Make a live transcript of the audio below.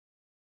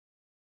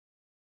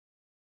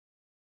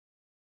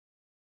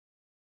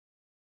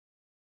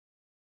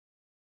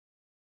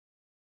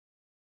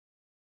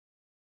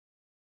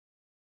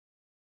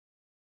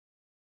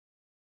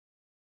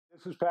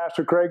This is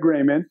Pastor Craig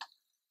Raymond,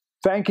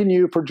 thanking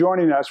you for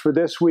joining us for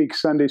this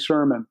week's Sunday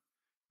sermon.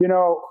 You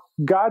know,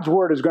 God's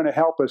Word is going to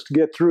help us to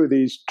get through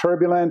these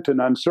turbulent and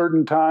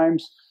uncertain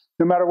times,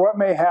 no matter what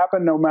may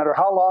happen, no matter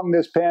how long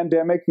this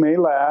pandemic may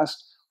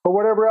last, or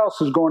whatever else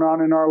is going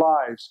on in our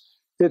lives.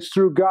 It's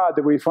through God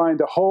that we find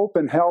the hope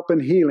and help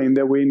and healing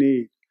that we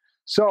need.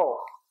 So,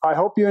 I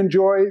hope you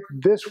enjoy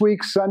this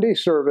week's Sunday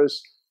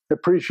service.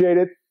 Appreciate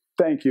it.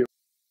 Thank you.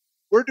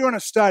 We're doing a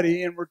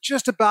study, and we're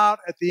just about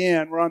at the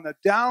end. We're on the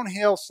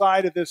downhill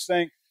side of this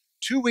thing.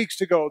 2 weeks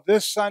to go,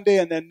 this Sunday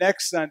and then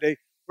next Sunday.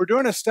 We're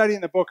doing a study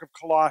in the book of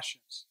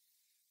Colossians.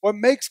 What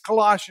makes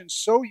Colossians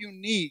so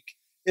unique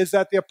is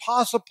that the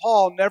Apostle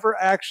Paul never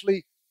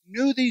actually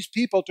knew these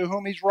people to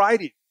whom he's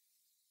writing.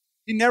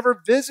 He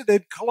never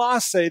visited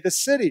Colossae, the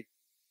city.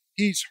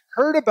 He's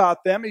heard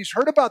about them. He's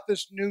heard about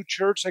this new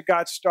church that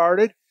got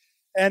started.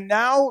 And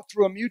now,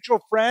 through a mutual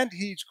friend,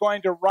 he's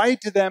going to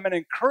write to them and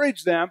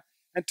encourage them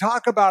and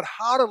talk about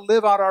how to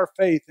live out our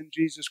faith in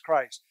Jesus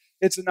Christ.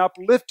 It's an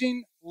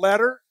uplifting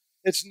letter.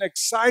 It's an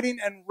exciting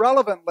and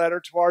relevant letter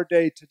to our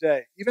day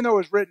today, even though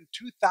it was written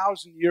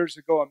 2,000 years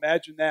ago.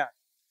 Imagine that.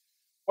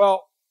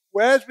 Well,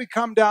 as we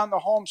come down the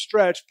home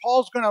stretch,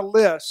 Paul's going to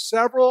list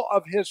several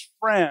of his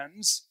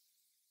friends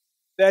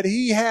that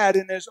he had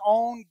in his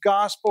own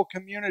gospel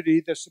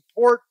community, the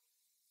support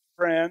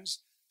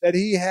friends that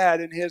he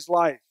had in his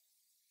life.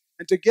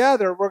 And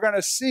together, we're going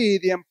to see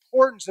the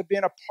importance of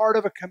being a part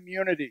of a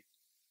community.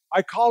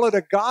 I call it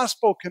a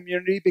gospel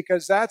community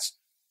because that's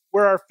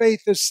where our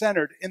faith is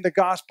centered, in the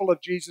gospel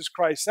of Jesus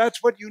Christ.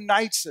 That's what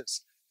unites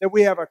us, that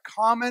we have a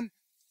common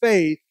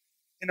faith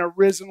in a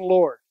risen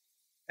Lord.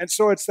 And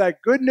so it's that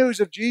good news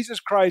of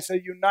Jesus Christ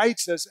that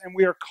unites us, and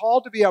we are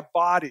called to be a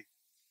body,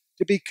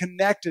 to be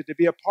connected, to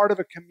be a part of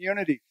a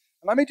community.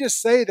 And let me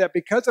just say that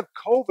because of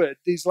COVID,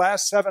 these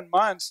last 7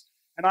 months,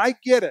 and I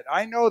get it,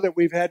 I know that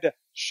we've had to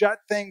shut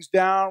things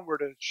down, we're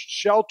to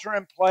shelter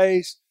in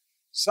place.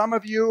 Some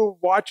of you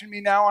watching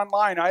me now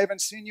online, I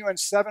haven't seen you in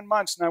 7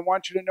 months, and I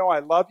want you to know I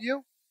love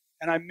you,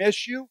 and I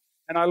miss you,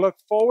 and I look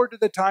forward to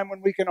the time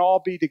when we can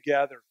all be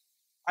together.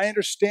 I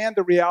understand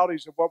the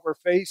realities of what we're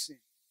facing.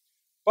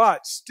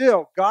 But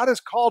still, God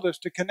has called us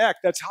to connect.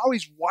 That's how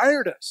He's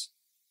wired us.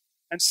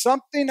 And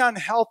something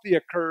unhealthy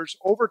occurs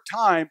over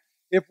time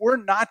if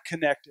we're not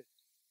connected.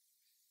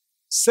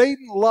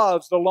 Satan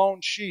loves the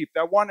lone sheep,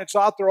 that one that's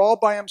out there all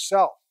by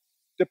himself.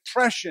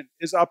 Depression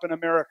is up in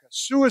America.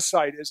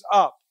 Suicide is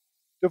up.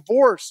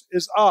 Divorce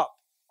is up.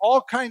 All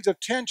kinds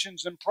of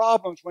tensions and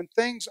problems when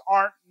things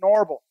aren't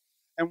normal.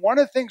 And one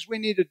of the things we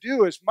need to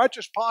do as much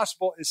as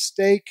possible is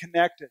stay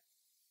connected.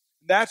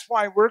 And that's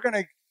why we're going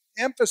to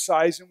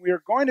emphasize, and we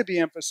are going to be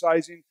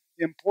emphasizing,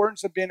 the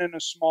importance of being in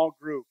a small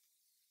group.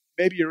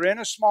 Maybe you're in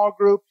a small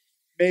group.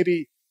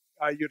 Maybe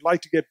you'd like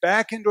to get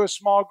back into a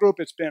small group.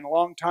 It's been a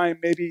long time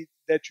maybe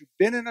that you've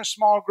been in a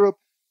small group.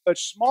 But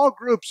small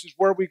groups is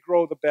where we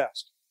grow the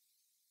best.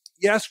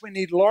 Yes, we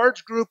need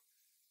large group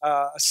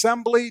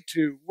assembly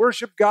to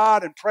worship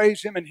God and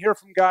praise Him and hear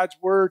from God's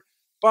Word.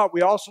 But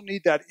we also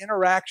need that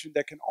interaction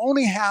that can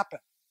only happen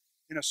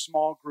in a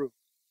small group,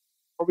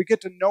 where we get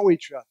to know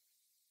each other,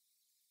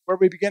 where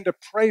we begin to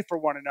pray for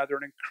one another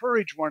and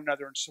encourage one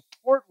another and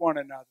support one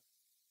another.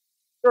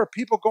 There are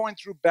people going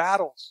through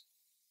battles,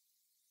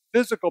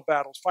 physical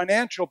battles,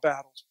 financial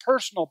battles,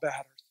 personal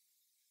battles.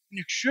 And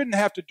you shouldn't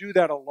have to do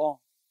that alone.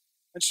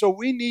 And so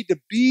we need to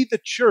be the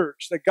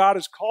church that God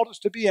has called us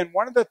to be. And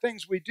one of the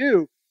things we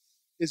do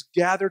is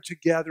gather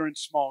together in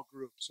small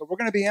groups. So we're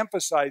going to be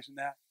emphasizing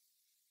that.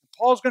 And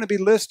Paul's going to be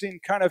listing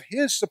kind of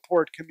his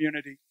support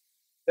community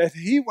that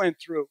he went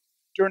through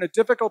during a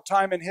difficult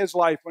time in his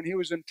life when he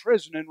was in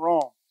prison in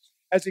Rome.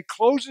 As he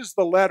closes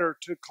the letter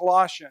to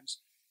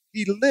Colossians,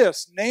 he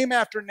lists name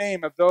after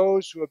name of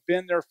those who have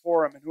been there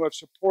for him and who have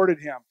supported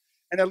him.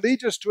 And it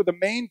leads us to the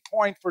main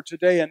point for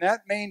today. And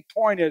that main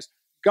point is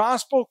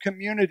gospel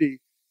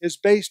community is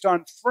based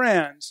on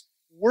friends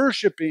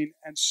worshiping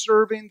and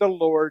serving the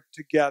Lord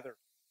together.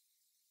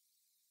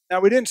 Now,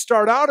 we didn't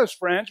start out as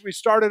friends. We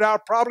started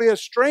out probably as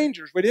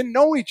strangers. We didn't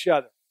know each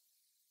other.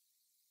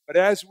 But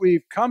as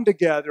we've come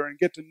together and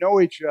get to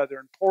know each other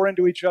and pour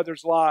into each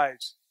other's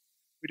lives,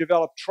 we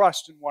develop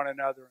trust in one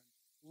another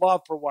and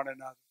love for one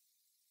another.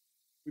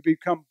 We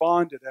become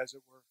bonded, as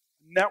it were,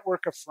 a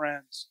network of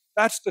friends.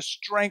 That's the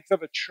strength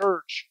of a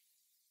church.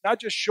 Not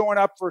just showing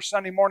up for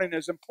Sunday morning,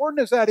 as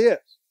important as that is.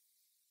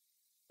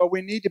 But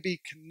we need to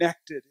be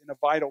connected in a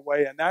vital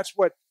way, and that's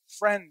what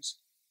friends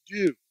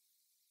do.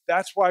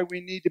 That's why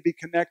we need to be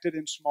connected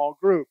in small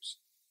groups.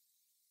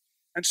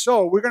 And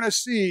so we're going to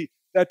see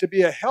that to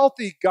be a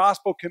healthy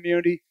gospel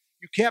community,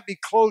 you can't be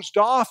closed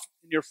off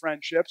in your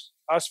friendships.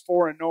 Us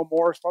four and no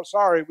more. So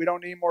sorry, we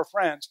don't need more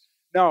friends.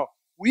 No,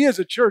 we as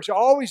a church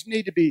always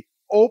need to be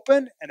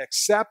open and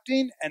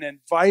accepting and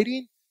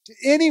inviting to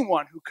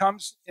anyone who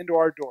comes into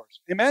our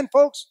doors. Amen,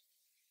 folks?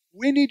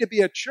 We need to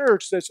be a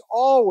church that's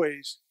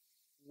always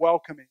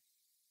welcoming.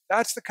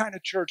 That's the kind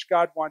of church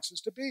God wants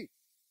us to be.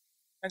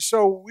 And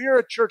so we're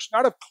a church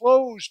not of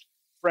closed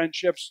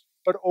friendships,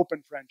 but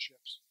open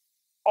friendships.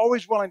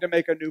 Always willing to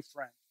make a new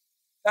friend.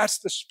 That's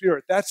the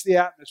spirit. That's the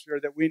atmosphere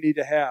that we need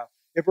to have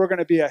if we're going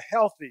to be a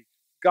healthy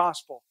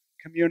gospel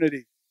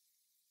community.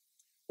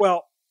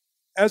 Well,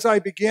 as I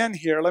begin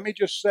here, let me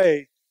just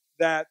say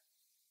that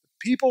the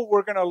people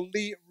we're going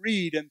to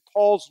read in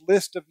Paul's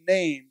list of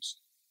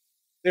names,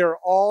 they're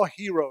all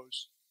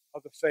heroes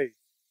of the faith.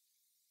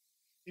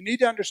 You need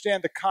to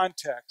understand the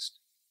context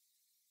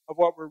of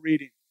what we're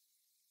reading.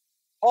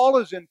 Paul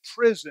is in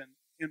prison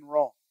in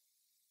Rome.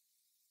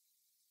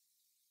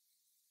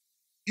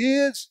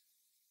 It's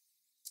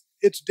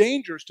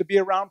dangerous to be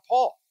around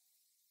Paul.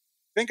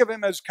 Think of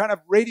him as kind of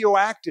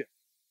radioactive.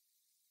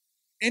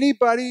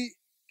 Anybody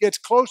gets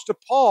close to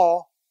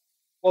Paul,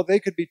 well, they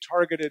could be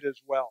targeted as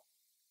well.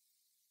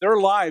 Their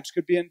lives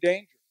could be in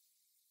danger.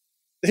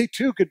 They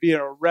too could be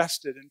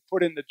arrested and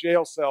put in the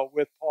jail cell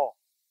with Paul.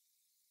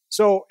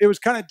 So it was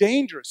kind of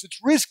dangerous. It's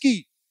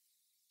risky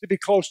to be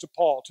close to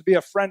Paul, to be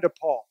a friend of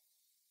Paul.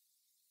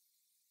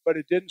 But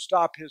it didn't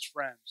stop his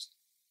friends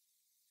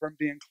from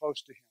being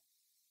close to him.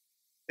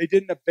 They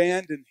didn't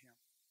abandon him.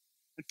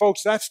 And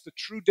folks, that's the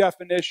true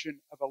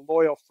definition of a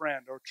loyal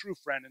friend or true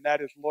friend, and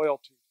that is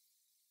loyalty.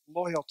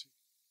 Loyalty.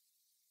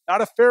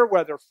 Not a fair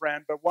weather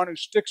friend, but one who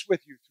sticks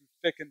with you through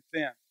thick and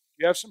thin.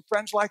 You have some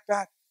friends like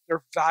that?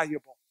 They're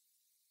valuable.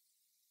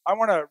 I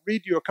want to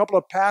read you a couple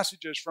of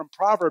passages from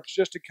Proverbs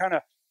just to kind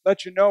of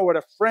let you know what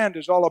a friend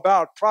is all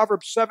about.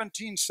 Proverbs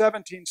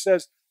 17:17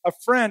 says, a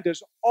friend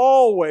is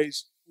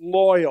always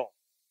loyal.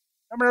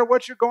 No matter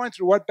what you're going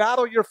through, what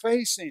battle you're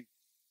facing.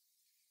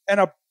 And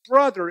a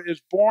brother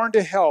is born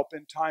to help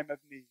in time of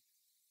need.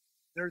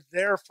 They're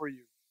there for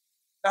you.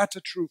 That's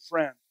a true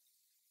friend.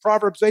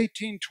 Proverbs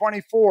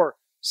 18:24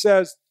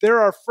 says, there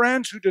are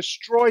friends who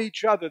destroy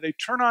each other. They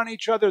turn on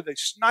each other. They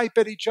snipe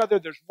at each other.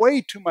 There's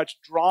way too much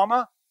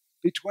drama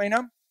between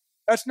them.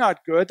 That's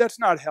not good. That's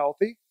not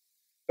healthy.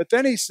 But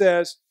then he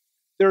says,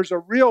 there's a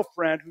real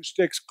friend who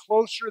sticks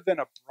closer than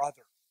a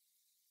brother.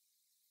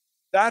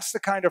 That's the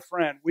kind of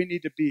friend we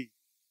need to be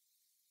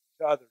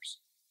to others.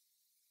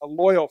 A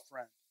loyal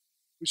friend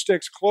who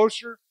sticks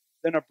closer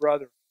than a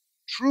brother.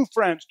 True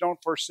friends don't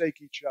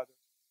forsake each other,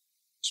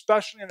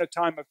 especially in a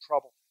time of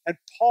trouble. And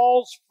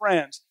Paul's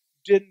friends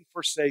didn't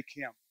forsake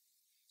him.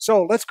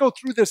 So let's go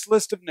through this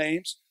list of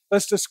names.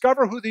 Let's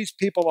discover who these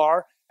people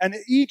are. And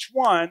each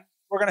one,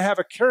 we're going to have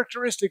a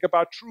characteristic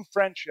about true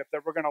friendship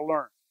that we're going to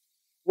learn.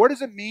 What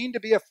does it mean to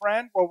be a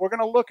friend? Well, we're going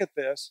to look at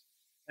this.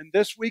 And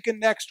this week and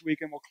next week,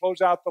 and we'll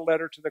close out the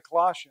letter to the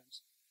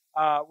Colossians,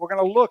 we're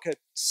going to look at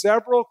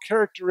several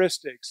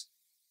characteristics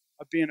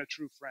of being a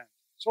true friend.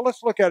 So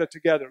let's look at it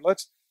together.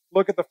 Let's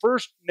look at the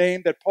first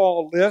name that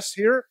Paul lists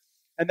here,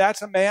 and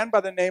that's a man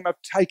by the name of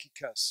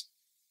Tychicus.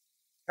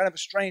 Kind of a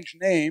strange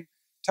name,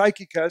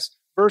 Tychicus.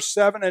 Verse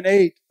 7 and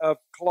 8 of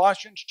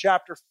Colossians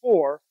chapter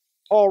 4,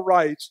 Paul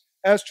writes,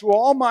 as to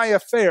all my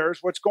affairs,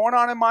 what's going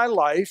on in my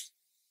life,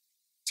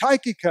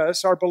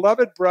 Tychicus, our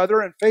beloved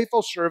brother and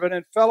faithful servant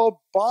and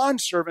fellow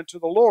bondservant to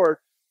the Lord,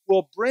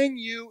 will bring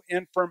you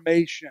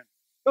information.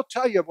 He'll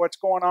tell you what's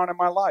going on in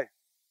my life.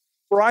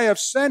 For I have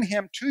sent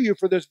him to you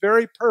for this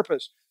very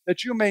purpose,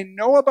 that you may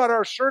know about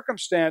our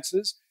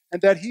circumstances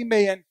and that he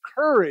may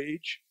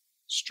encourage,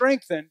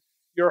 strengthen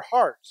your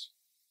hearts,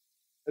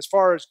 as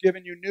far as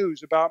giving you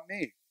news about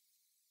me,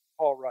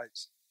 Paul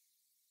writes.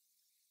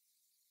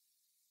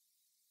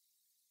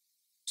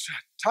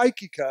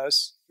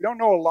 Tychicus, we don't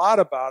know a lot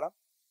about him,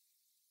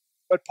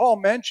 but Paul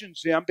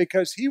mentions him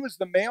because he was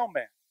the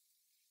mailman.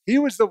 He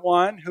was the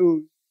one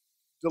who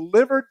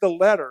delivered the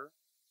letter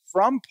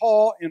from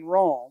Paul in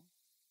Rome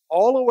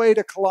all the way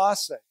to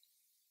Colossae.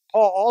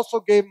 Paul also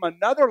gave him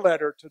another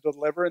letter to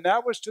deliver, and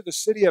that was to the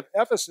city of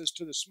Ephesus,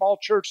 to the small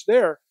church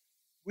there.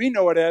 We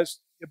know it as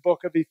the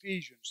book of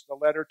Ephesians, the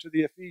letter to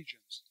the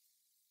Ephesians.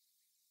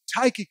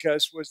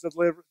 Tychicus was the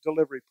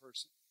delivery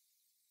person.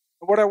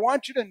 But what I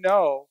want you to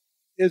know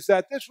is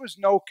that this was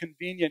no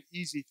convenient,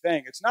 easy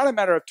thing. It's not a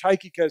matter of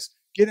Tychicus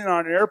getting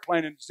on an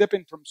airplane and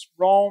zipping from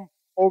Rome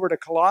over to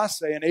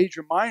Colossae in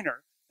Asia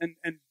Minor and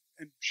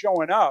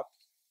showing up.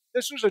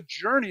 This was a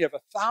journey of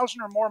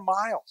 1,000 or more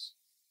miles.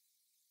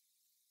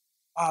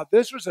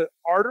 This was an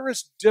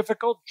arduous,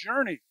 difficult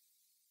journey.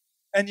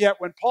 And yet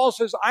when Paul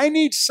says, I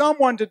need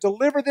someone to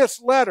deliver this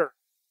letter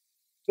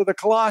to the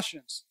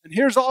Colossians, and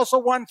here's also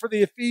one for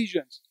the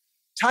Ephesians,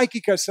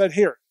 Tychicus said,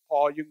 here,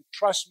 Paul, you can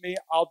trust me,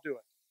 I'll do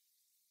it.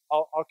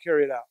 I'll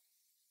carry it out.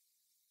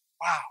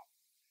 Wow.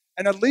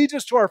 And it leads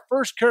us to our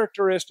first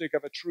characteristic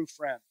of a true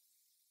friend.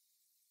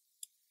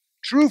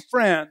 True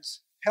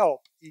friends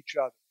help each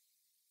other.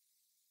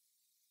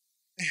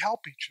 They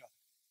help each other.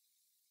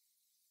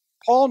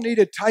 Paul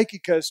needed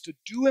Tychicus to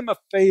do him a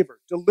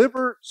favor,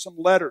 deliver some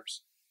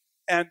letters.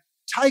 And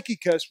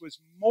Tychicus was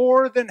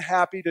more than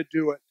happy to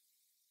do it.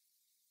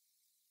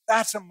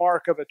 That's a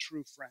mark of a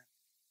true friend.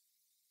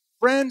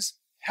 Friends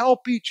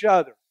help each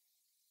other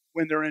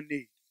when they're in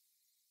need.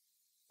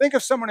 Think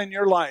of someone in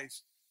your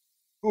life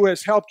who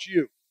has helped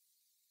you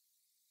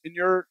in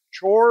your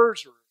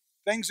chores or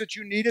things that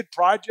you needed,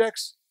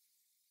 projects.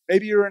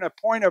 Maybe you're in a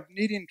point of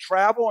needing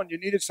travel and you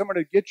needed someone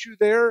to get you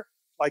there,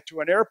 like to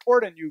an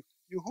airport, and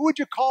who would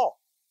you call?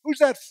 Who's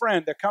that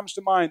friend that comes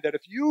to mind that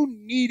if you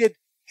needed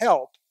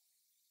help,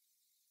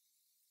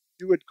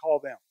 you would call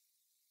them?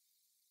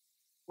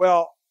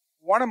 Well,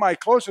 one of my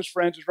closest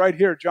friends is right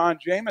here, John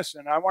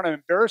Jameson. I want to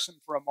embarrass him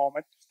for a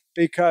moment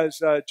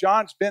because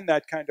John's been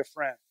that kind of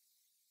friend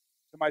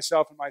to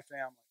myself and my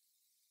family.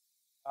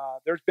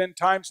 There's been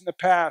times in the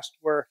past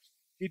where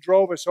he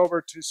drove us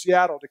over to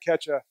Seattle to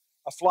catch a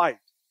flight.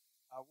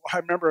 I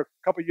remember a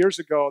couple years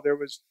ago, there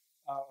was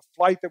a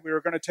flight that we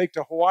were going to take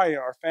to Hawaii,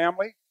 our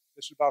family.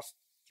 This was about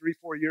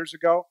 3-4 years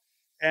ago.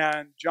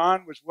 And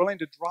John was willing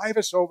to drive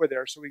us over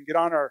there so we can get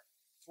on our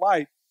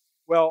flight.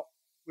 Well,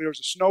 there was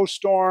a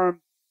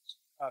snowstorm.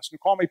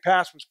 Snoqualmie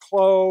Pass was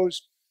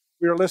closed.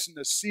 We were listening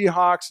to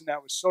Seahawks, and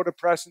that was so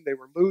depressing. They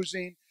were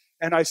losing.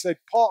 And I said,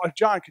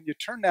 John, can you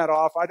turn that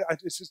off?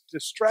 This is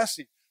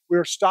distressing. We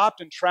were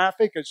stopped in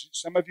traffic, as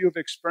some of you have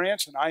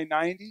experienced, on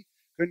I-90.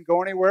 Couldn't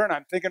go anywhere, and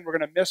I'm thinking we're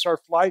going to miss our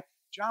flight.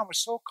 John was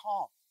so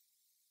calm,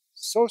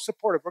 so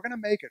supportive. We're going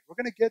to make it. We're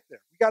going to get there.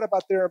 We got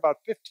about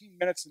 15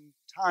 minutes in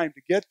time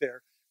to get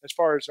there as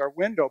far as our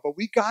window, but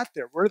we got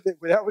there.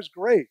 That was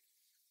great.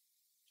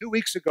 2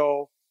 weeks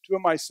ago, 2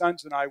 of my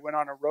sons and I went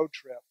on a road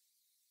trip.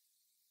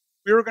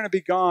 We were going to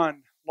be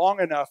gone long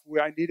enough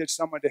where I needed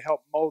someone to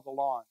help mow the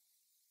lawn.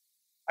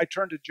 I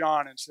turned to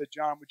John and said,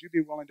 John, would you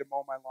be willing to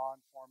mow my lawn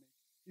for me?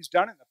 He's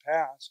done it in the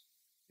past.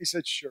 He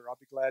said, sure, I'll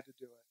be glad to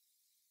do it.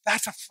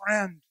 That's a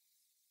friend.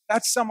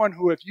 That's someone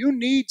who, if you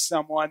need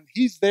someone,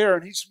 he's there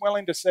and he's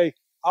willing to say,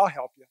 I'll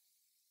help you.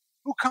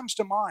 Who comes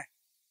to mind?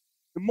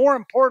 And more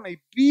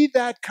importantly, be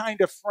that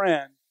kind of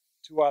friend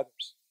to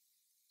others.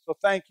 So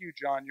thank you,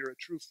 John. You're a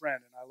true friend,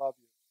 and I love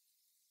you.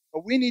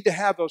 But we need to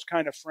have those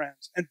kind of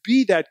friends and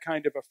be that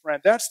kind of a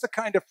friend. That's the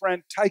kind of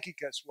friend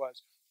Tychicus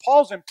was.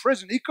 Paul's in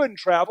prison. He couldn't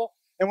travel.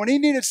 And when he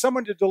needed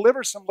someone to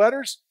deliver some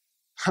letters,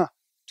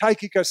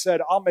 Tychicus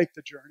said, I'll make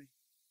the journey.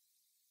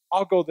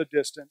 I'll go the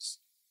distance.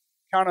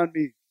 Count on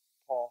me,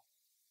 Paul.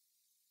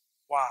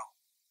 Wow,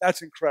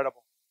 that's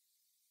incredible.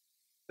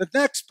 The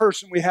next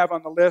person we have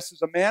on the list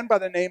is a man by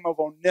the name of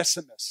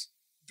Onesimus.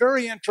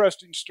 Very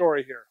interesting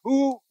story here.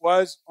 Who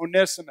was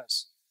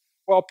Onesimus?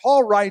 Well,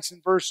 Paul writes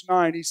in verse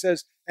 9, he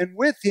says, and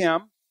with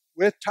him,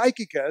 with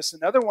Tychicus,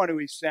 another one who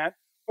he sent,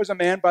 was a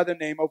man by the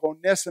name of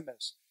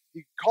Onesimus.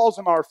 He calls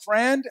him our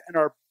friend and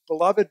our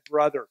beloved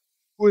brother,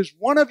 who is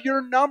one of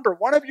your number,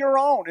 one of your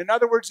own. In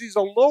other words, he's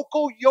a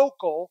local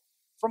yokel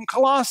from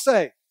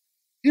Colossae.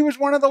 He was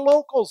one of the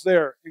locals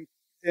there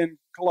in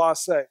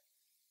Colossae.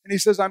 And he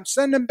says, I'm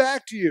sending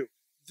back to you.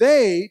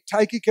 They,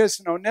 Tychicus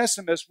and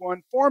Onesimus, will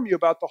inform you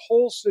about the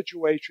whole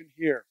situation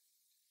here.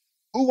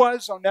 Who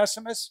was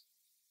Onesimus?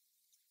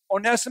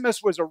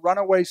 Onesimus was a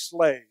runaway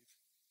slave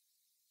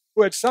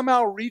who had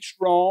somehow reached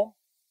Rome,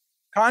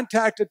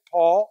 contacted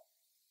Paul,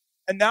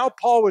 and now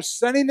Paul was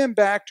sending him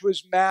back to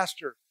his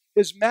master.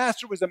 His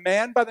master was a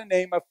man by the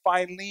name of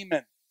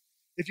Philemon.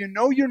 If you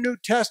know your New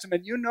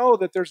Testament, you know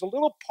that there's a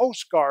little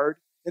postcard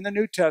in the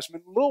New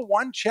Testament, a little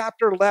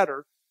one-chapter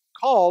letter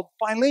called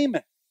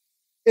Philemon.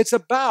 It's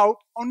about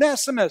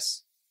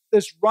Onesimus,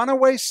 this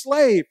runaway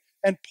slave.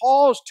 And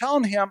Paul is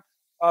telling him,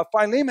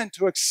 Philemon,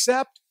 to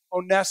accept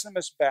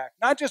Onesimus back,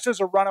 not just as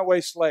a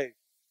runaway slave,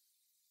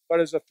 but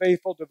as a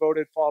faithful,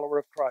 devoted follower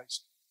of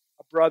Christ,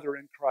 a brother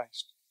in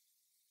Christ.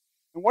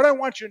 And what I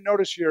want you to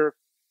notice here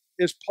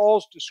is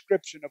Paul's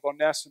description of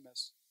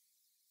Onesimus.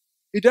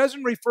 He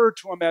doesn't refer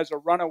to him as a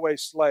runaway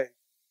slave,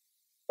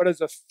 but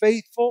as a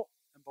faithful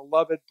and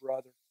beloved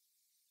brother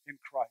in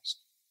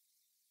Christ.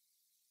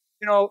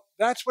 You know,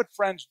 that's what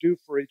friends do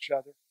for each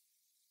other.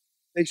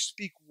 They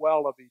speak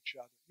well of each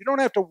other. You don't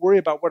have to worry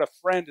about what a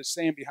friend is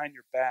saying behind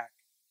your back.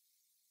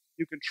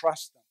 You can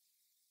trust them.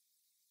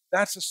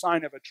 That's a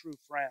sign of a true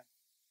friend.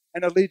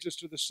 And it leads us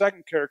to the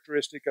second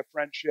characteristic of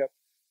friendship.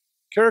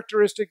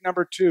 Characteristic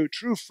number 2,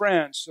 true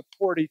friends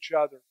support each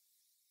other.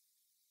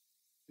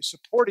 They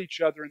support each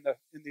other in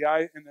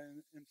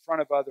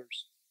front of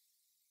others.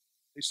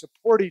 They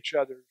support each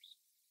other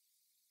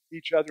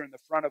in the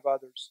front of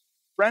others.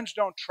 Friends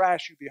don't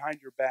trash you behind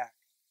your back.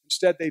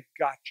 Instead, they've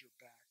got your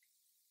back.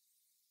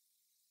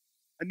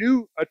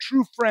 A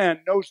true friend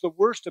knows the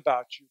worst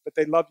about you, but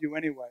they love you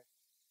anyway.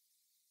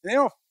 And they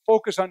don't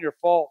focus on your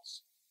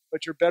faults,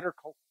 but your better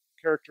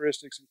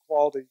characteristics and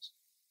qualities.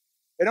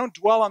 They don't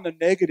dwell on the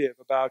negative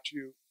about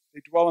you.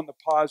 They dwell on the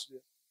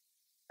positive.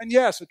 And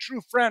yes, a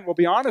true friend will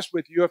be honest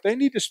with you. If they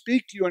need to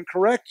speak to you and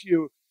correct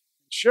you, and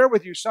share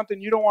with you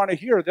something you don't want to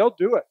hear, they'll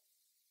do it.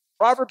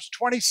 Proverbs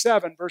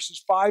 27,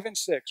 verses 5 and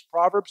 6.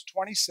 Proverbs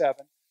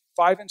 27,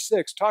 5 and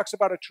 6 talks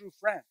about a true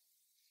friend.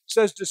 It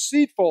says,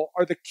 deceitful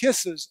are the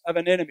kisses of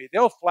an enemy.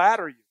 They'll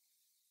flatter you.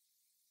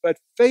 But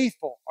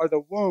faithful are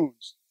the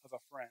wounds of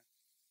a friend.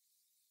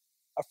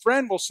 A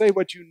friend will say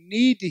what you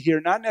need to hear,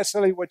 not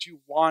necessarily what you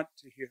want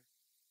to hear.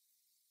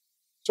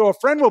 So a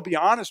friend will be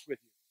honest with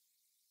you.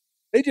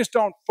 They just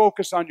don't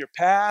focus on your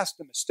past,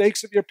 the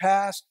mistakes of your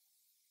past.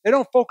 They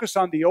don't focus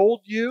on the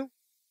old you.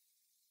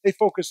 They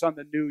focus on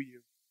the new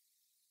you.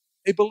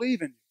 They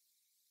believe in you.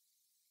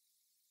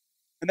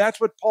 And that's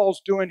what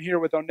Paul's doing here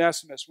with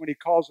Onesimus when he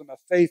calls him a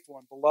faithful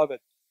and beloved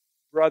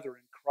brother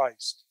in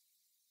Christ.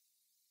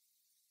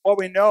 What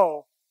we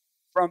know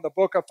from the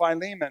book of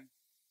Philemon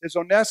is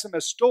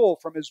Onesimus stole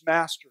from his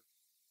master,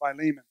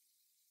 Philemon.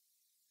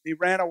 He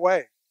ran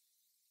away.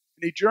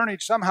 And he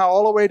journeyed somehow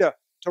all the way to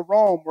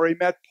Rome, where he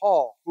met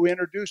Paul, who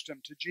introduced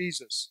him to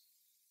Jesus.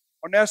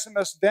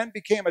 Onesimus then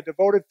became a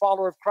devoted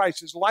follower of Christ.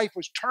 His life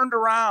was turned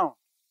around.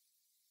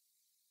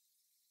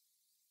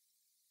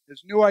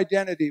 His new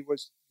identity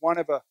was one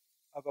of a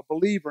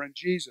believer in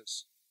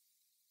Jesus.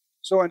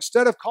 So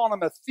instead of calling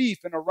him a thief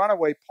and a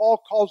runaway,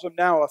 Paul calls him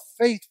now a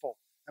faithful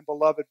and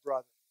beloved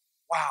brother.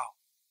 Wow,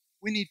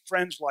 we need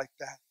friends like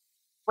that.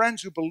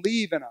 Friends who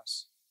believe in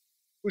us,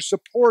 who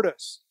support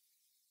us,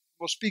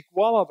 will speak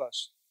well of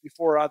us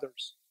before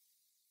others.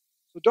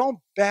 So don't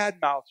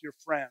badmouth your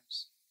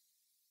friends.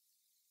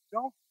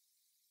 Don't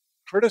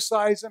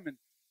criticize them and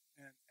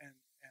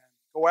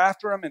go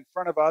after them in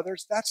front of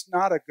others. That's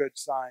not a good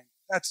sign.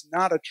 That's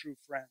not a true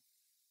friend.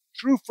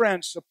 True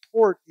friends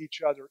support each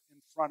other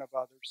in front of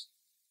others.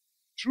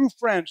 True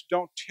friends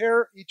don't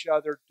tear each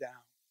other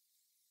down.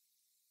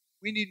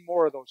 We need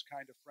more of those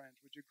kind of friends.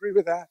 Would you agree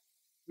with that?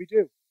 We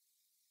do.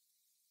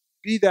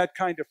 Be that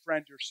kind of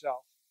friend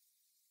yourself.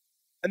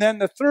 And then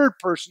the third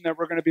person that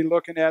we're going to be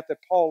looking at that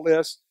Paul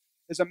lists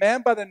is a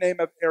man by the name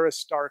of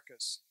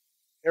Aristarchus.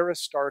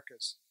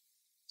 Aristarchus.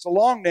 It's a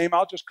long name.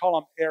 I'll just call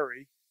him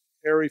Ari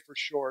for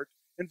short.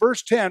 In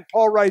verse 10,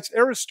 Paul writes,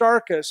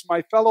 Aristarchus,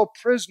 my fellow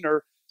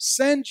prisoner,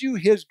 sends you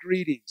his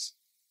greetings.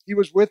 He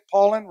was with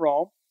Paul in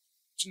Rome.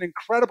 It's an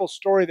incredible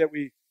story that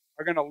we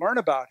are going to learn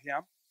about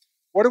him.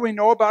 What do we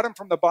know about him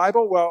from the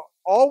Bible? Well,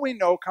 all we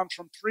know comes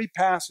from three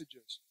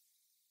passages.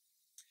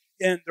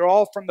 And they're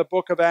all from the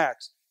book of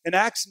Acts. In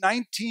Acts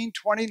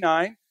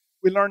 19:29,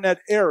 we learn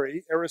that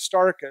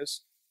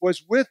Aristarchus,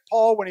 was with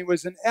Paul when he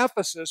was in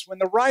Ephesus when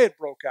the riot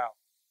broke out.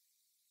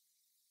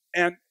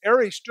 And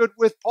Ari stood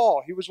with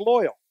Paul. He was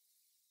loyal.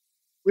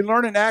 We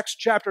learn in Acts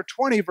chapter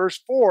 20, verse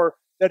 4,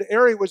 that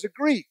Ari was a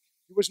Greek.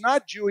 He was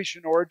not Jewish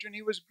in origin,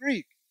 he was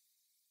Greek.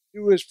 He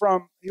was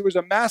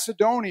a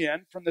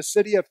Macedonian from the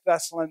city of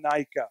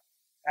Thessalonica.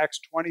 Acts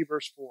 20,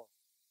 verse 4.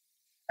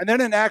 And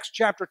then in Acts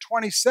chapter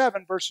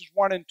 27, verses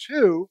 1 and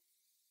 2,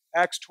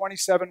 Acts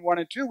 27, 1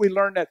 and 2, we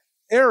learn that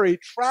Ari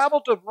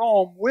traveled to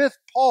Rome with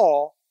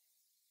Paul,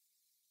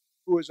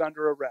 who was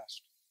under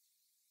arrest.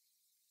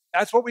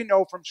 That's what we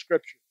know from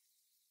Scripture.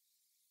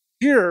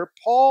 Here,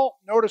 Paul,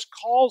 notice,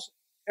 calls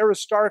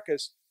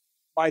Aristarchus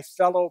my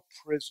fellow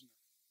prisoner.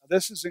 Now,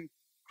 this is an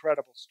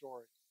incredible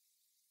story.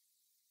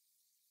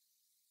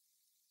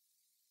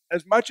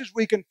 As much as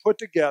we can put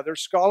together,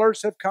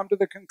 scholars have come to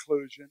the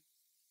conclusion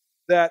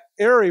that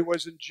Ari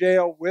was in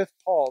jail with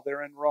Paul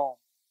there in Rome.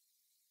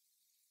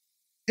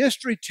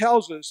 History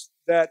tells us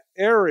that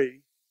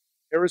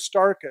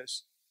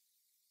Aristarchus,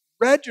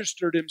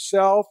 registered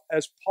himself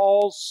as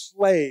Paul's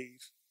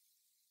slave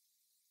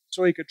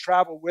so he could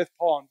travel with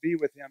Paul and be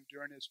with him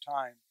during his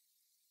time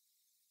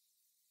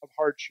of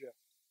hardship.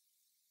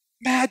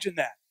 Imagine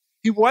that.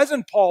 He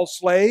wasn't Paul's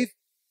slave,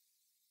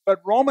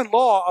 but Roman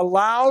law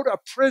allowed a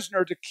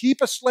prisoner to keep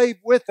a slave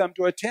with him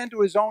to attend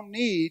to his own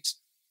needs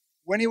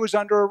when he was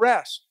under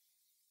arrest.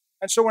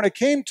 And so when it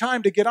came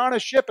time to get on a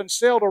ship and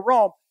sail to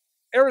Rome,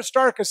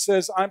 Aristarchus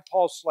says, I'm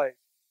Paul's slave.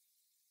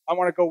 I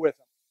want to go with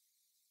him.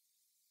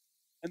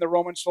 And the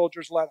Roman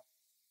soldiers let him.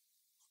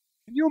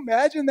 Can you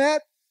imagine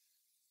that?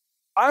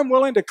 I'm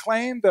willing to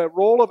claim the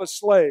role of a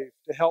slave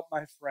to help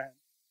my friend.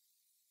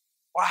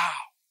 Wow.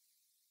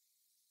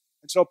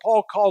 And so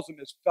Paul calls him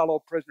his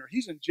fellow prisoner.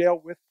 He's in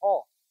jail with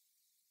Paul,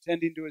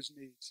 tending to his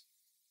needs.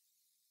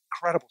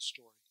 Incredible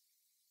story.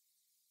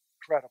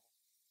 Incredible.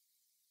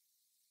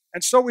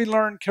 And so we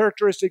learn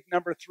characteristic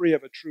number 3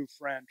 of a true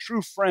friend.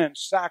 True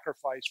friends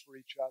sacrifice for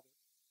each other.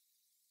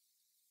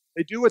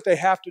 They do what they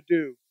have to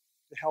do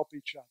to help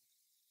each other.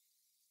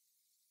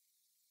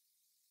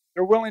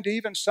 They're willing to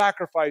even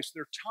sacrifice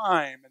their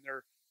time and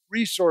their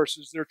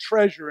resources, their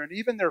treasure, and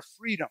even their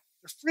freedom.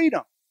 Their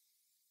freedom,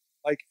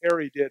 like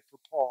Ari did for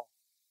Paul.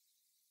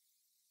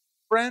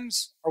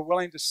 Friends are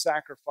willing to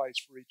sacrifice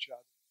for each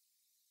other.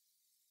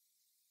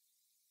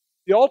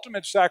 The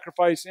ultimate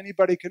sacrifice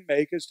anybody can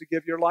make is to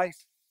give your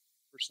life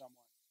for someone.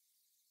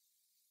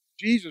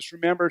 Jesus,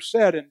 remember,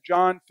 said in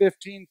John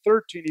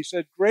 15:13, he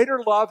said,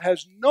 greater love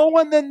has no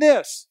one than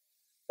this,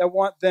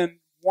 than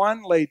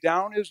one lay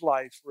down his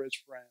life for his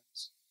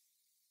friends.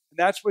 And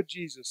that's what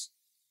Jesus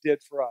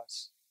did for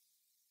us.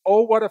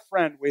 Oh, what a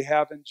friend we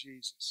have in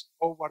Jesus.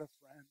 Oh, what a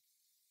friend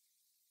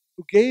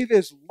who gave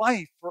his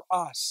life for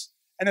us.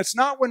 And it's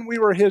not when we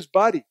were his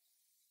buddy.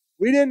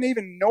 We didn't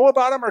even know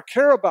about him or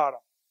care about him.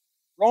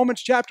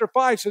 Romans chapter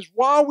 5 says,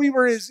 while we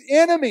were his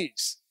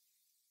enemies,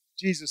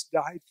 Jesus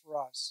died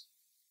for us.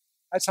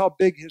 That's how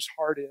big his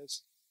heart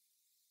is.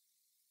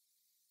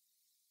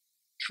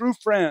 True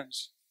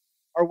friends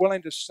are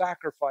willing to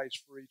sacrifice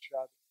for each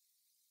other.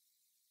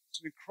 It's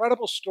an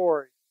incredible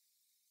story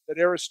that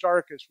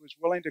Aristarchus was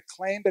willing to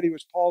claim that he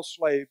was Paul's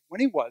slave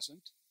when he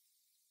wasn't,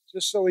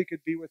 just so he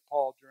could be with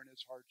Paul during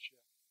his hardship.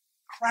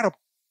 Incredible.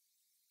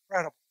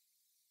 Incredible.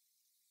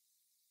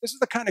 This is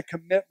the kind of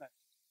commitment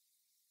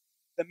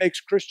that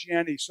makes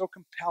Christianity so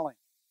compelling,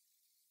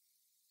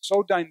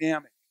 so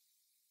dynamic.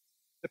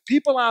 The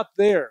people out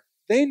there,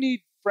 they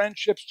need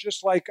friendships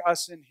just like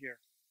us in here.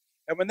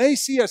 And when they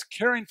see us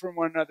caring for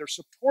one another,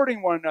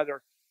 supporting one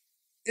another,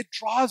 it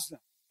draws them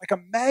like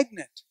a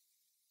magnet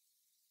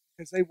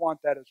because they want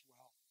that as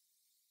well.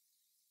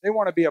 They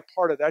want to be a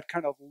part of that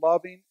kind of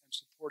loving and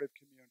supportive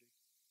community.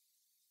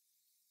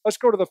 Let's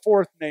go to the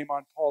fourth name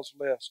on Paul's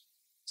list.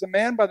 It's a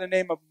man by the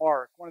name of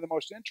Mark, one of the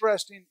most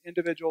interesting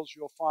individuals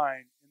you'll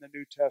find in the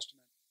New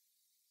Testament.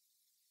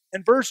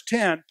 In verse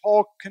 10,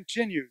 Paul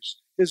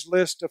continues his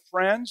list of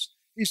friends.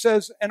 He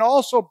says, and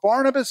also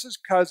Barnabas'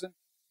 cousin,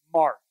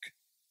 Mark,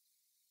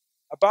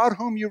 about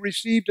whom you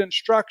received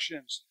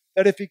instructions,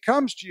 that if he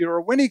comes to you,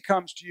 or when he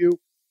comes to you,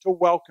 to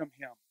welcome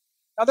him.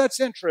 Now that's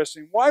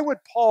interesting. Why would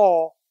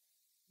Paul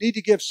need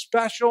to give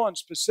special and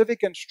specific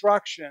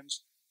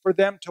instructions for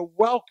them to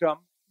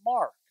welcome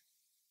Mark?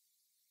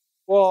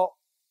 Well,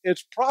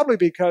 it's probably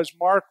because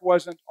Mark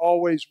wasn't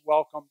always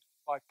welcomed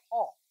by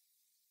Paul.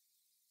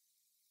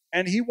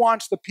 And he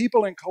wants the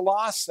people in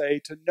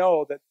Colossae to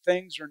know that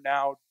things are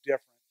now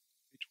different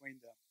between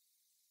them.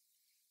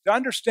 To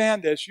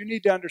understand this, you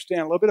need to understand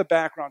a little bit of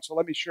background, so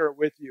let me share it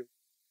with you.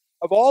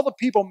 Of all the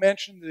people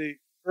mentioned in the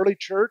early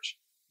church,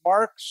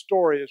 Mark's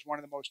story is one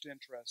of the most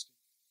interesting.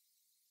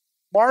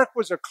 Mark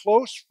was a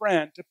close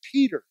friend to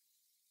Peter.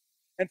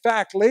 In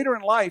fact, later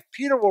in life,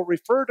 Peter will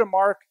refer to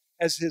Mark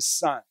as his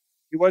son.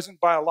 He wasn't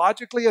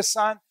biologically a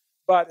son,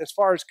 but as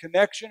far as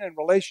connection and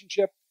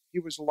relationship, he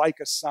was like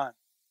a son.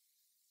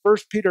 1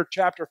 Peter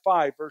chapter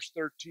 5, verse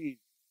 13.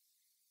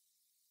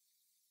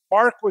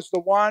 Mark was the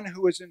one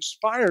who was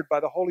inspired by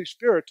the Holy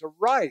Spirit to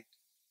write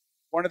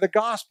one of the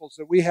Gospels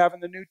that we have in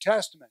the New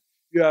Testament.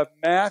 You have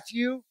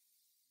Matthew,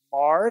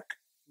 Mark,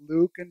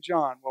 Luke, and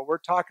John. Well, we're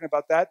talking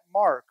about that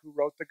Mark who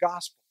wrote the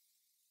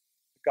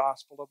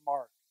Gospel of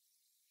Mark.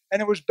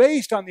 And it was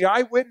based on the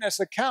eyewitness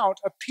account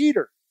of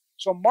Peter.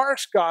 So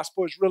Mark's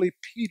Gospel is really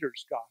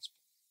Peter's Gospel.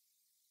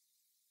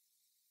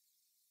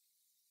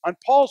 On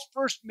Paul's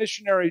first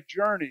missionary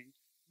journey,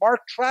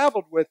 Mark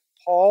traveled with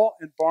Paul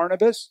and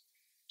Barnabas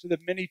to the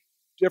many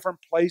different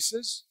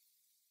places.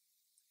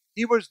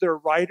 He was their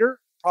writer,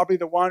 probably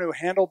the one who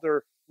handled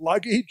their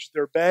luggage,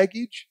 their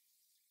baggage.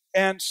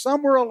 And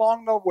somewhere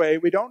along the way,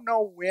 we don't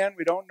know when,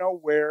 we don't know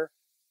where,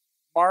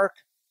 Mark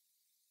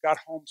got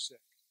homesick.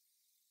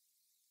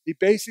 He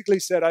basically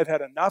said, I've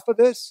had enough of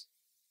this.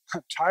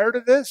 I'm tired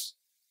of this.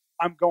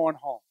 I'm going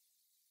home.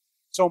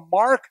 So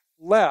Mark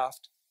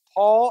left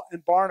Paul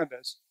and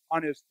Barnabas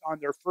on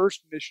their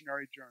first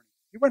missionary journey.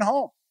 He went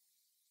home.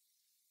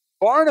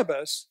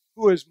 Barnabas,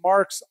 who is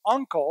Mark's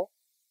uncle,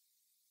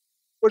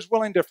 was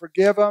willing to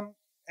forgive him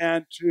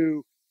and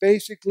to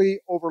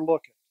basically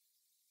overlook it,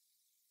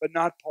 but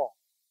not Paul.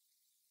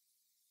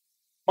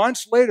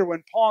 Months later,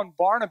 when Paul and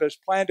Barnabas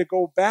planned to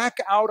go back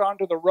out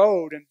onto the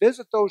road and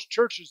visit those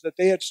churches that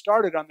they had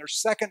started on their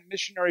second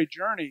missionary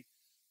journey,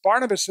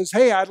 Barnabas says,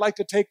 hey, I'd like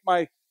to take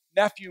my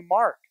nephew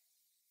Mark.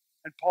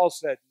 And Paul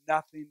said,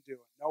 nothing doing,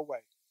 no way.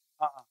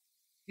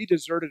 He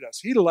deserted us.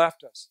 He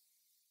left us.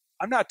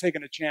 I'm not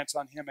taking a chance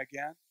on him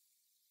again.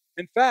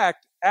 In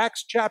fact,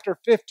 Acts chapter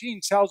 15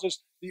 tells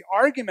us the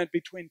argument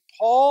between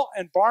Paul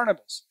and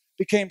Barnabas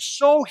became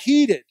so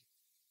heated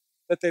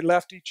that they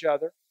left each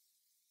other,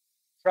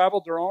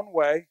 traveled their own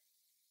way,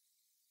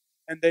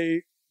 and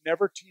they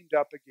never teamed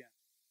up again.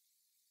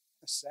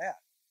 That's sad.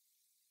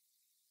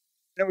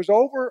 And it was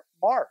over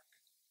Mark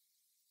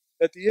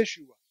that the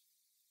issue was.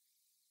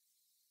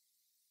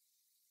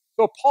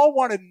 So Paul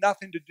wanted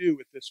nothing to do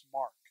with this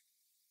Mark.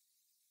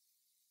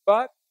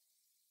 But,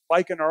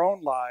 like in our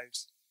own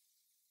lives,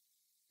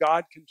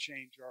 God can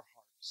change our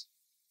hearts.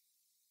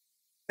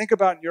 Think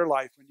about in your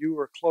life when you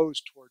were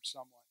closed towards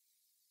someone.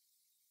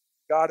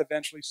 God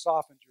eventually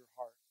softened your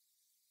heart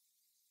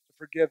to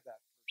forgive that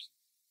person.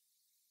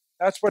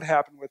 That's what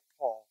happened with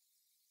Paul.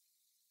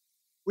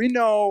 We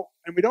know,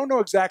 and we don't know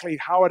exactly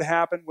how it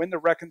happened, when the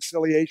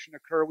reconciliation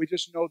occurred. We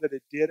just know that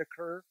it did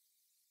occur.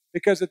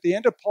 Because at the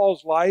end of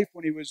Paul's life,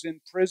 when he was in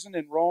prison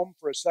in Rome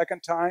for a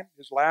second time,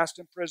 his last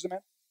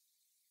imprisonment,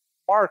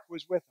 Mark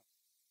was with him.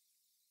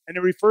 And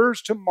it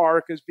refers to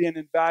Mark as being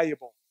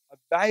invaluable, a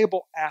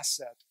valuable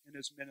asset in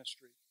his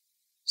ministry.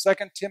 2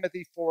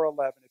 Timothy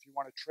 4:11, if you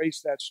want to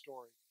trace that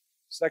story.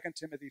 2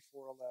 Timothy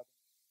 4:11.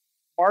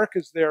 Mark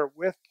is there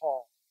with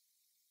Paul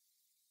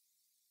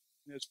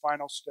in his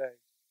final stay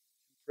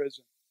in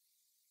prison.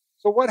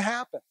 So what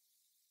happened?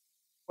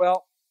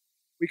 Well,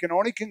 we can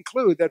only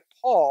conclude that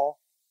Paul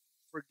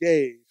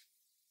forgave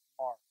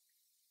Mark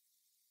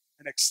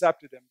and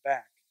accepted him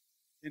back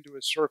into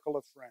his circle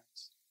of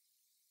friends.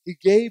 He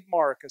gave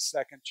Mark a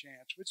second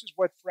chance, which is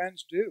what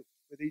friends do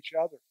with each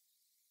other.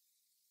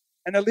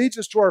 And it leads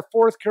us to our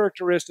fourth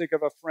characteristic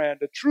of a friend.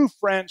 A true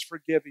friends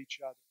forgive each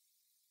other.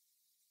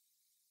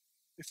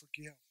 They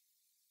forgive.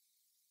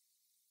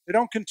 They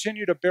don't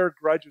continue to bear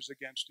grudges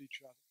against each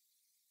other.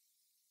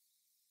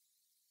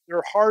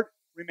 Their heart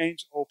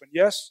remains open.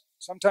 Yes,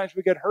 sometimes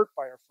we get hurt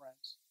by our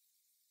friends.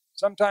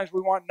 Sometimes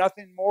we want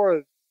nothing more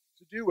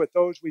to do with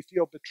those we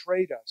feel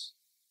betrayed us,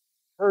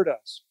 hurt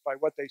us by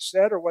what they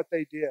said or what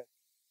they did.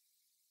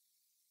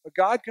 But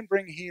God can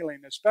bring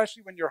healing,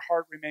 especially when your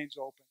heart remains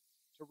open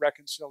to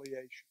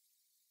reconciliation.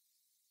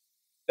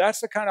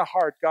 That's the kind of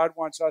heart God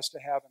wants us to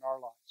have in our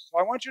lives. So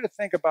I want you to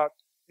think about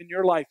in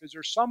your life, is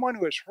there someone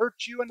who has hurt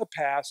you in the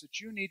past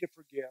that you need to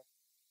forgive?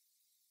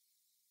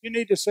 You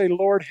need to say,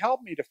 Lord,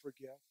 help me to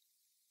forgive.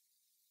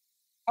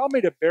 Help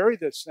me to bury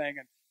this thing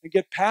and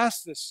get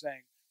past this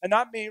thing and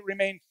not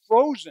remain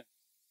frozen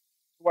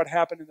to what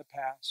happened in the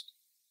past.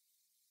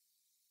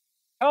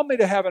 Help me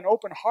to have an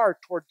open heart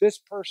toward this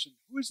person.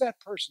 Who is that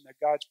person that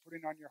God's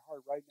putting on your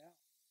heart right now?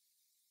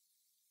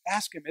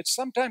 Ask Him. It's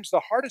sometimes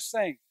the hardest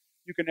thing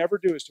you can ever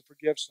do is to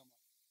forgive someone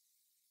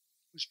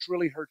who's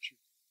truly hurt you.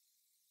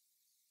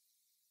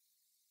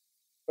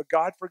 But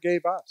God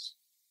forgave us,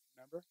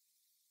 remember?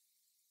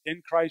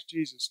 In Christ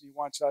Jesus, and He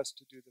wants us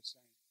to do the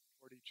same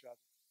toward each other.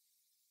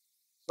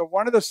 So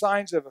one of the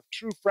signs of a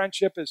true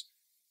friendship is,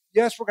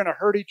 yes, we're going to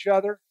hurt each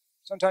other.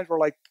 Sometimes we're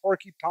like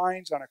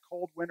porcupines on a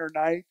cold winter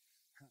night.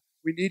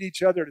 We need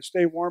each other to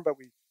stay warm, but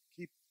we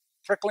keep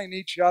prickling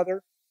each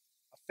other,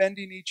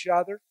 offending each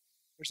other.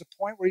 There's a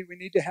point where we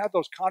need to have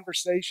those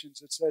conversations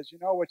that says, you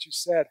know, what you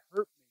said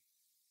hurt me.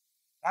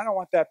 I don't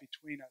want that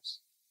between us.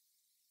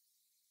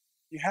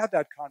 You have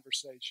that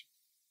conversation,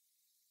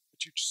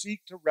 but you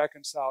seek to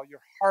reconcile.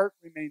 Your heart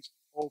remains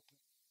open.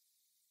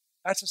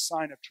 That's a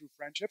sign of true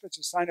friendship. It's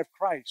a sign of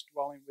Christ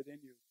dwelling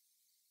within you,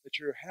 that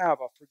you have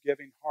a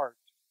forgiving heart.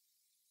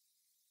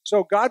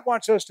 So God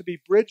wants us to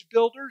be bridge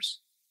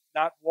builders,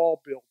 not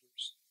wall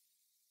builders.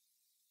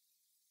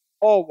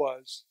 Paul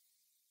was,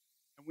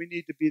 and we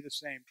need to be the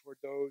same toward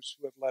those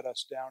who have let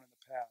us down in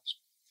the past.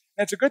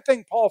 And it's a good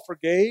thing Paul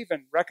forgave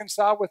and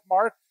reconciled with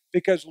Mark,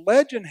 because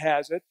legend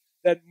has it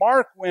that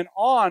Mark went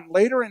on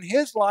later in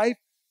his life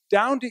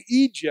down to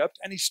Egypt,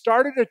 and he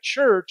started a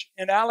church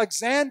in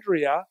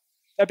Alexandria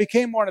that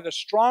became one of the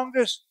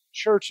strongest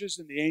churches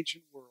in the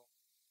ancient world.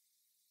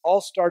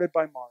 All started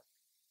by Mark.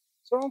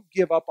 So don't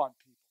give up on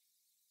people.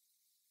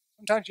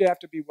 Sometimes you have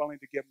to be willing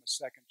to give them a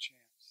second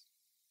chance,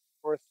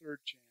 or a third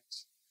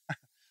chance,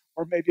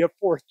 or maybe a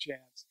fourth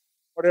chance,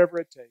 whatever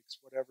it takes,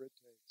 whatever it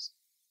takes.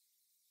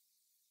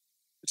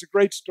 It's a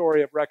great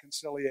story of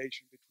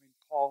reconciliation between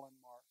Paul and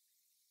Mark.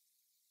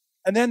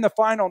 And then the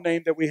final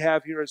name that we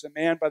have here is a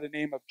man by the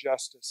name of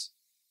Justus.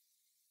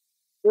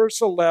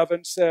 Verse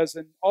 11 says,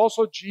 and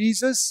also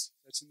Jesus,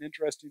 that's an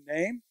interesting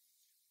name,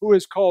 who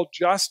is called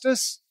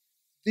Justus.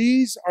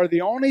 These are the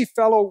only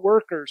fellow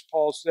workers,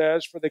 Paul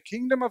says, for the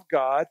kingdom of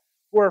God,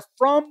 who are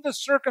from the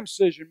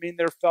circumcision, mean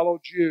they're fellow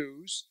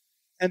Jews,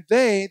 and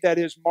they, that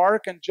is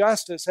Mark and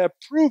Justus, have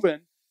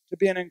proven to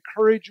be an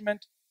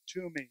encouragement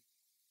to me.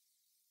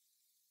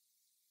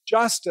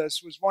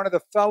 Justus was one of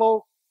the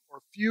fellow or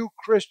few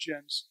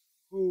Christians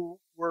who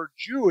were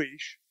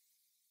Jewish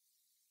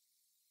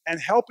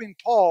and helping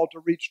Paul to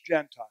reach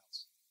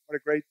Gentiles. What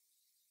a great,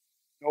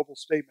 noble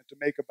statement to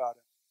make about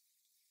him.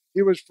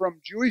 He was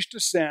from Jewish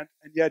descent,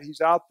 and yet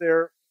he's out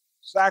there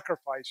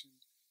sacrificing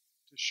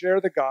to share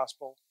the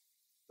gospel,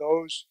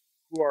 those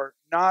who are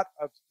not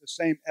of the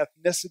same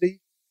ethnicity,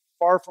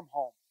 far from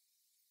home.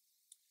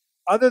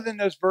 Other than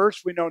this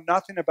verse, we know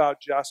nothing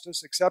about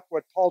Justus, except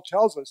what Paul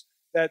tells us,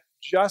 that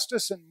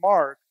Justus and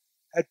Mark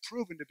had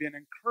proven to be an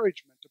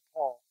encouragement to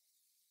Paul.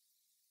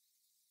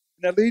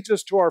 And that leads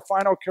us to our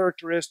final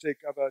characteristic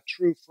of a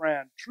true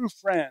friend. True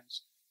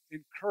friends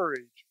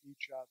encourage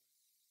each other.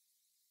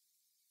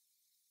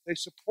 They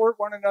support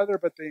one another,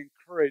 but they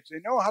encourage. They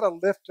know how to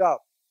lift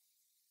up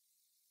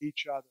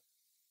each other.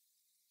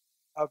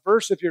 A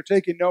verse, if you're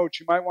taking notes,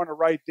 you might want to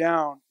write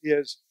down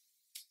is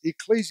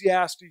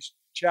Ecclesiastes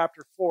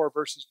chapter 4,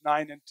 verses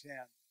 9 and 10.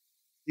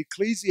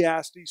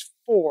 Ecclesiastes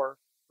 4,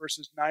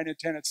 verses 9 and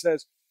 10. It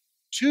says,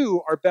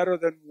 2 are better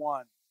than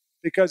 1,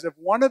 because if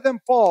one of them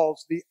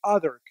falls, the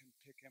other can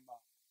pick him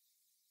up.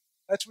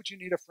 That's what you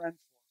need a friend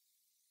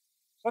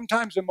for.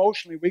 Sometimes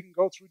emotionally, we can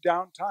go through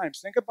down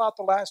times. Think about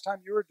the last time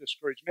you were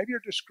discouraged. Maybe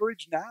you're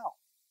discouraged now.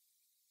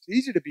 It's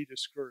easy to be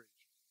discouraged.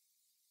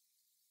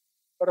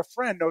 But a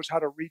friend knows how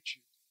to reach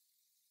you,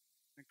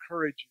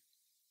 encourage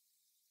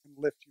you,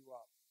 and lift you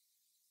up.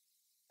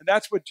 And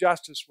that's what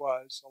Justus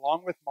was,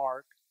 along with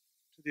Mark,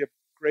 to the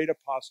great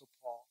apostle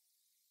Paul.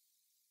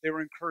 They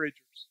were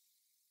encouragers.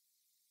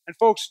 And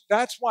folks,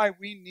 that's why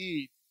we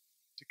need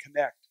to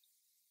connect,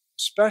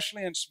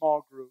 especially in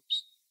small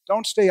groups.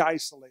 Don't stay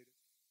isolated.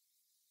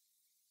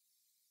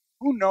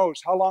 Who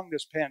knows how long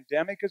this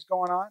pandemic is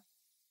going on?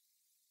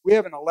 We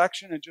have an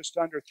election in just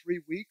under 3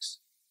 weeks.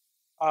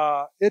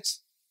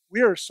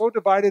 We are so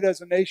divided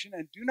as a nation,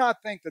 and do not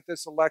think that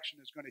this election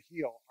is going to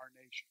heal our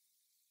nation,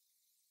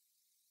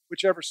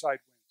 whichever side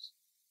wins.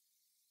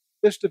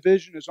 This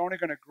division is only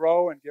going to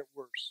grow and get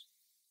worse.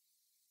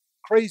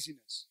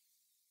 Craziness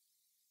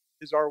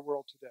is our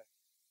world today.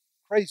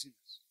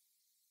 Craziness.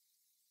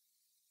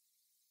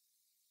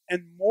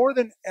 And more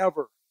than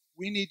ever,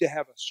 we need to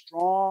have a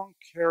strong,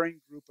 caring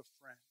group of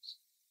friends.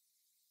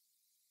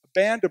 A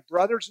band of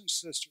brothers and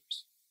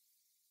sisters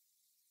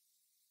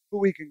who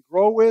we can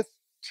grow with,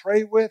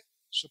 pray with,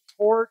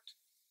 support,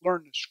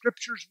 learn the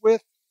scriptures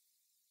with,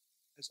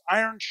 as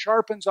iron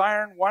sharpens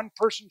iron, one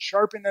person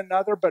sharpening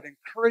another, but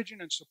encouraging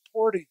and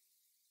supporting.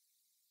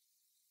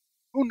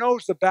 Who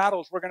knows the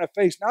battles we're going to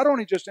face, not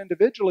only just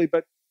individually,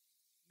 but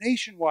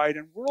nationwide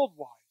and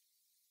worldwide.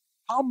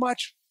 How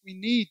much we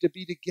need to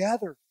be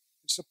together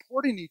and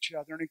supporting each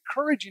other and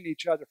encouraging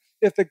each other.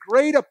 If the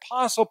great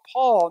Apostle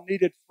Paul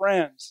needed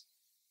friends,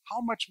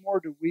 how much more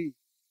do we?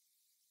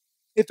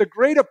 If the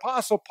great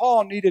Apostle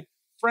Paul needed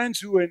friends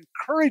who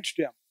encouraged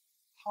him,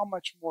 how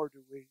much more do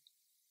we?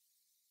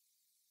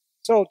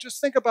 So just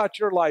think about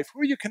your life.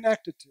 Who are you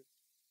connected to?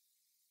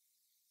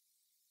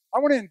 I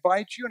want to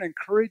invite you and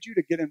encourage you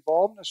to get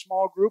involved in a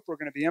small group. We're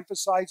going to be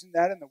emphasizing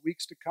that in the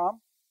weeks to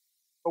come.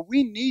 But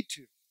we need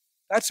to.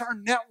 That's our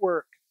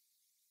network.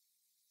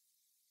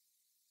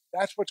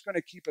 That's what's going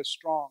to keep us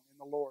strong in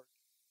the Lord.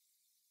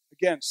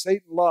 Again,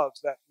 Satan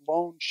loves that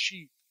lone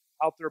sheep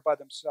out there by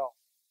themselves.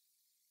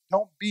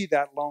 Don't be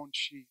that lone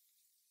sheep.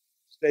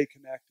 Stay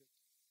connected.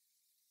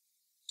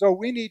 So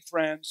we need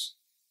friends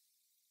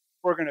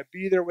who are going to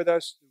be there with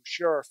us, who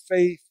share our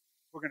faith,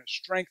 who are going to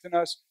strengthen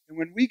us. And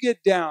when we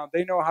get down,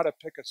 they know how to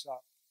pick us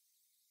up.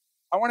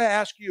 I want to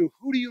ask you,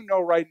 who do you know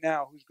right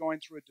now who's going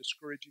through a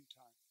discouraging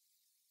time?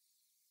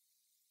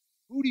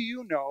 Who do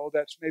you know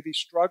that's maybe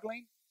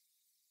struggling?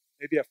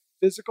 Maybe a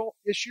physical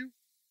issue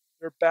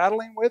they're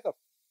battling with, a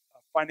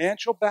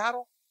financial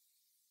battle?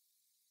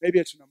 Maybe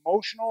it's an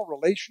emotional,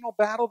 relational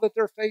battle that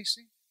they're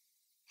facing.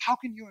 How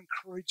can you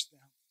encourage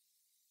them?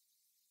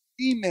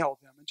 Email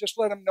them and just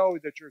let them know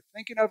that you're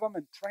thinking of them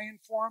and praying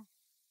for them.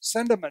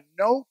 Send them a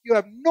note. You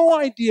have no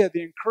idea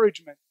the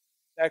encouragement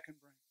that can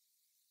bring.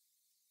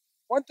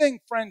 One thing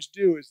friends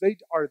do is they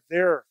are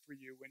there for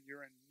you when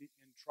you're in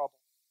trouble.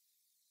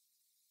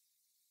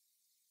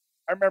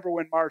 I remember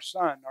when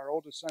our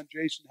oldest son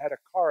Jason, had a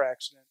car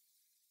accident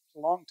a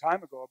long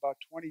time ago, about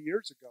 20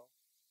 years ago.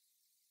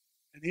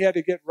 And he had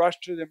to get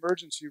rushed to the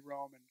emergency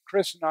room. And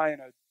Chris and I, in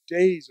a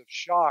daze of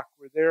shock,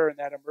 were there in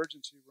that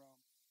emergency room.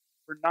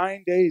 For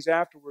 9 days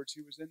afterwards,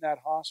 he was in that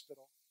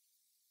hospital.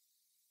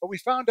 But we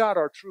found out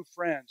our true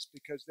friends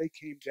because they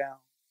came down.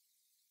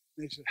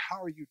 They said,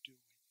 "How are you doing?"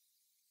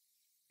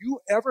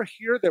 You ever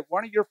hear that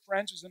one of your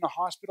friends is in a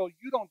hospital?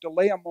 You don't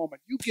delay a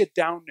moment. You get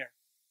down there.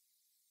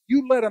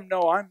 You let them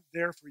know, "I'm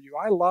there for you.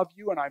 I love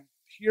you and I'm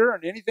here,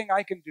 and anything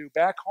I can do.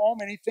 Back home,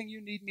 anything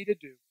you need me to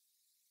do."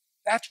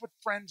 That's what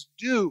friends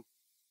do.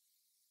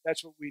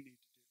 That's what we need to do.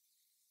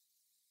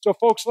 So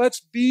folks, let's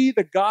be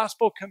the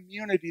gospel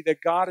community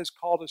that God has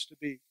called us to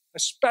be,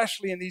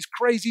 especially in these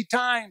crazy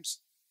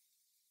times.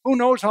 Who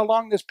knows how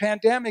long this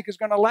pandemic is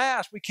going to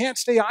last? We can't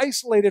stay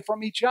isolated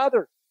from each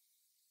other.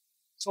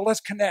 So let's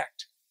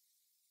connect.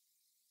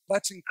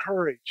 Let's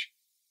encourage.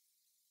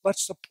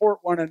 Let's support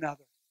one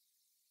another.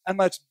 And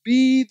let's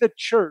be the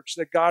church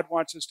that God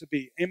wants us to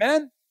be.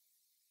 Amen?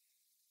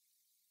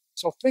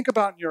 So think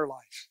about in your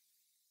life.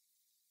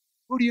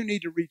 Who do you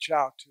need to reach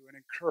out to and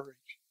encourage?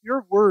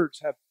 Your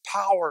words have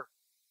power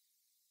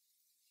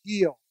to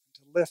heal and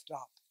to lift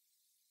up.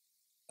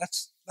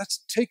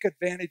 Let's take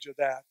advantage of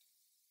that.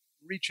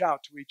 Reach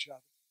out to each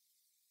other.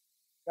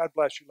 God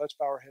bless you. Let's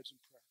bow our heads in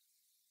prayer.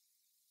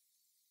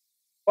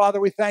 Father,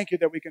 we thank you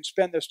that we can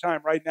spend this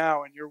time right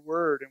now in your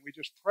word, and we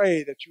just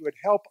pray that you would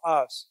help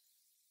us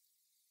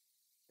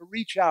to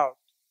reach out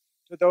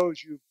to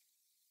those you've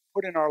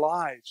put in our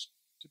lives,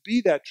 to be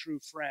that true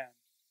friend,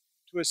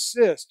 to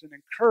assist and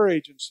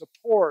encourage and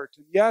support,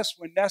 and yes,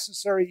 when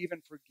necessary,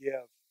 even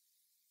forgive.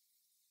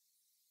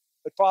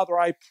 But Father,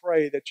 I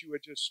pray that you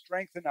would just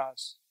strengthen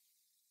us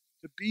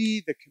to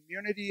be the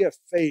community of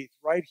faith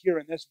right here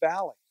in this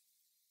valley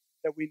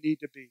that we need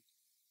to be.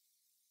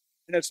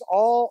 And it's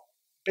all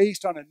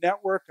based on a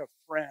network of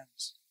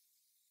friends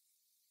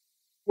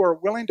who are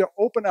willing to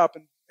open up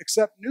and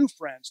accept new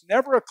friends,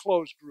 never a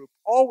closed group,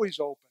 always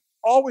open,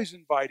 always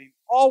inviting,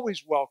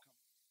 always welcome.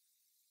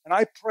 And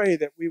I pray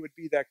that we would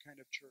be that kind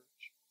of church.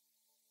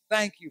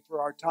 Thank you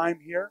for our time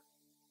here.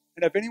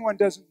 And if anyone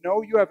doesn't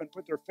know you, haven't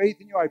put their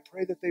faith in you, I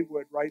pray that they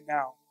would right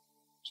now,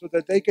 so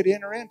that they could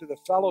enter into the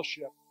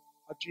fellowship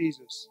of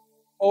Jesus.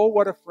 Oh,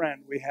 what a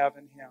friend we have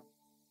in him.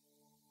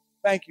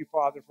 Thank you,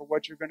 Father, for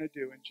what you're going to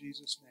do in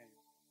Jesus' name.